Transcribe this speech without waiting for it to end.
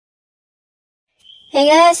Hey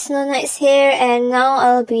guys, Nona is here and now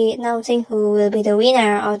I'll be announcing who will be the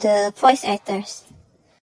winner of the voice actors.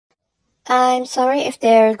 I'm sorry if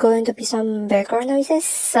there are going to be some background noises,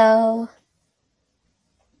 so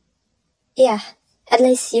yeah, at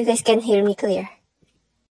least you guys can hear me clear.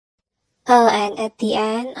 Oh, and at the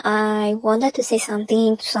end, I wanted to say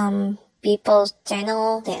something to some people's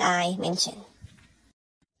channel that I mentioned.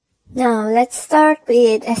 Now, let's start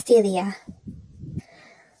with Estilia.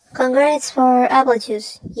 Congrats for apple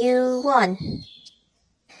juice, you won.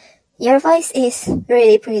 Your voice is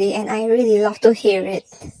really pretty and I really love to hear it.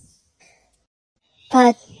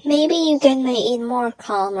 But maybe you can make it more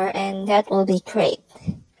calmer and that will be great.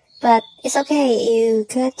 But it's okay, you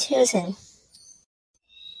got chosen.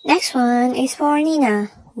 Next one is for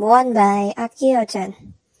Nina, won by Akio-chan.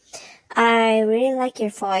 I really like your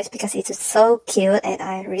voice because it's so cute and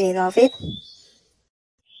I really love it.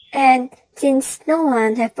 And since no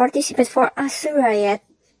one have participated for Azura yet,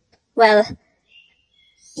 well,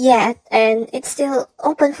 and it's still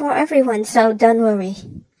open for everyone, so don't worry.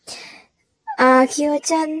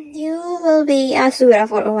 Akio-chan, you will be Azura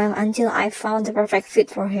for a while until I found the perfect fit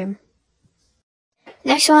for him.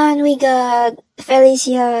 Next one, we got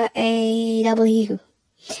Felicia AW.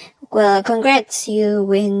 Well, congrats, you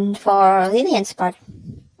win for Lillian's part.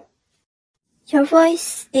 Your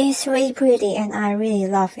voice is really pretty and I really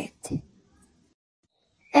love it.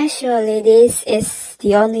 Actually, this is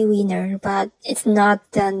the only winner, but it's not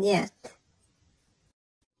done yet.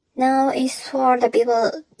 Now is for the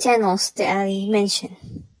people channels that I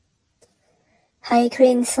mentioned. Hi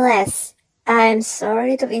Green Celeste, I'm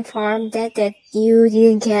sorry to inform that you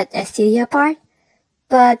didn't get Estilia part,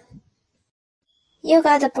 but you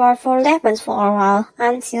got the part for Levon for a while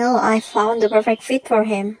until I found the perfect fit for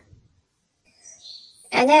him.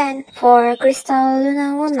 And then for Crystal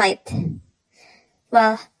Luna Moonlight.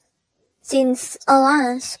 Well, since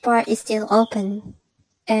Alan's part is still open,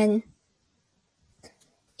 and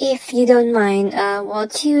if you don't mind,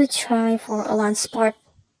 would you try for Alan's part?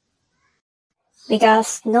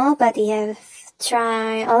 Because nobody have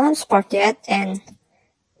tried Alan's part yet, and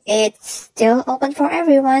it's still open for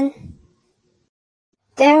everyone.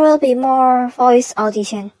 There will be more voice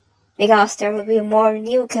audition, because there will be more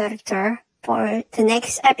new character for the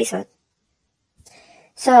next episode.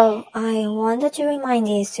 So, I wanted to remind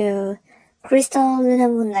this to Crystal, Luna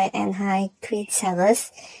Moonlight, and High Creed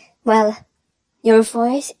Sellers. Well, your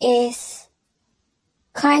voice is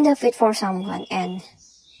kind of fit for someone, and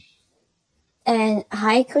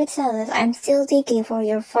High Creed Sellers, I'm still thinking for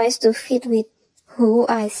your voice to fit with who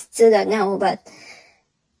I still don't know, but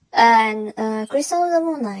Crystal, Luna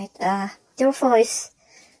Moonlight, your voice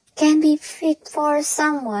can be fit for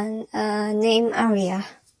someone named Aria.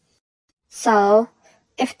 So,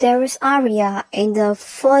 if there is Aria in the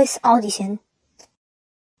voice audition,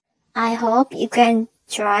 I hope you can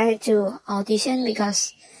try to audition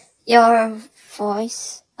because your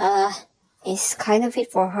voice is kind of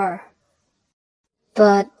fit for her.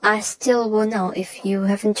 But I still won't know if you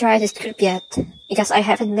haven't tried the script yet because I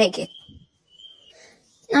haven't made it.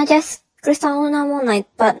 Not just Crystal Luna Moonlight,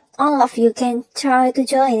 but all of you can try to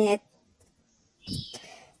join it.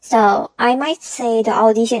 So, I might say the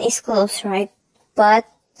audition is closed, right? But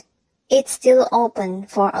it's still open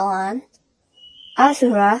for Alan,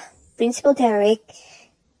 Azura, Principal Derick,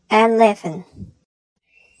 and Levon.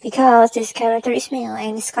 Because this character is male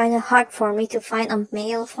and it's kinda hard for me to find a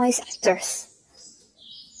male voice actors.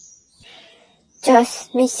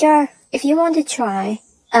 Just make sure, if you want to try,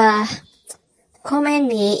 comment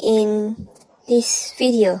me in this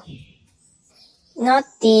video. Not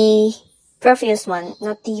the previous one,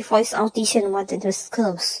 not the voice audition one that was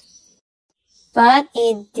closed. But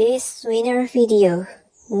in this winner video,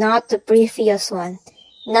 not the previous one,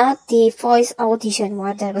 not the voice audition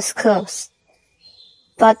one that was closed.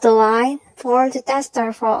 But the line for the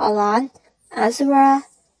tester for Alan, Azura,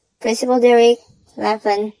 Principal Derick,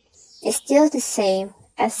 Levon is still the same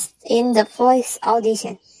as in the voice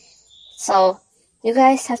audition. So, you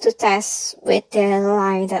guys have to test with the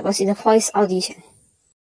line that was in the voice audition.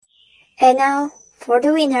 And now, for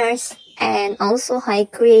the winners, and also High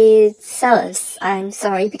Creed Sellers. I'm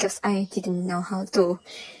sorry because I didn't know how to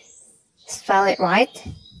spell it right.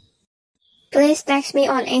 Please text me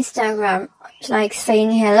on Instagram, like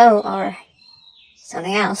saying hello or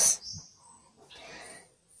something else.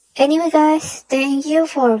 Anyway guys, thank you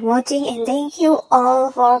for watching and thank you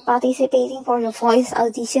all for participating for the voice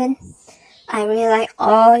audition. I really like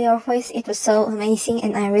all your voice, it was so amazing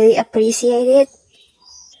and I really appreciate it.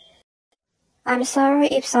 I'm sorry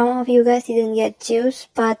if some of you guys didn't get chosen,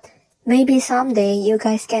 but maybe someday you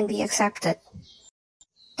guys can be accepted.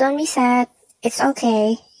 Don't be sad, It's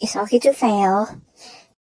okay. It's okay to fail.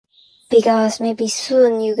 Because maybe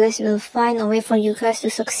soon you guys will find a way for you guys to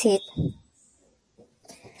succeed.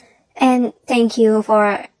 And thank you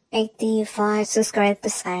for 85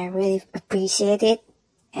 subscribers. I really appreciate it.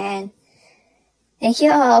 And thank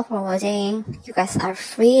you all for watching. You guys are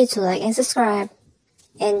free to like and subscribe.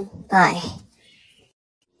 And bye.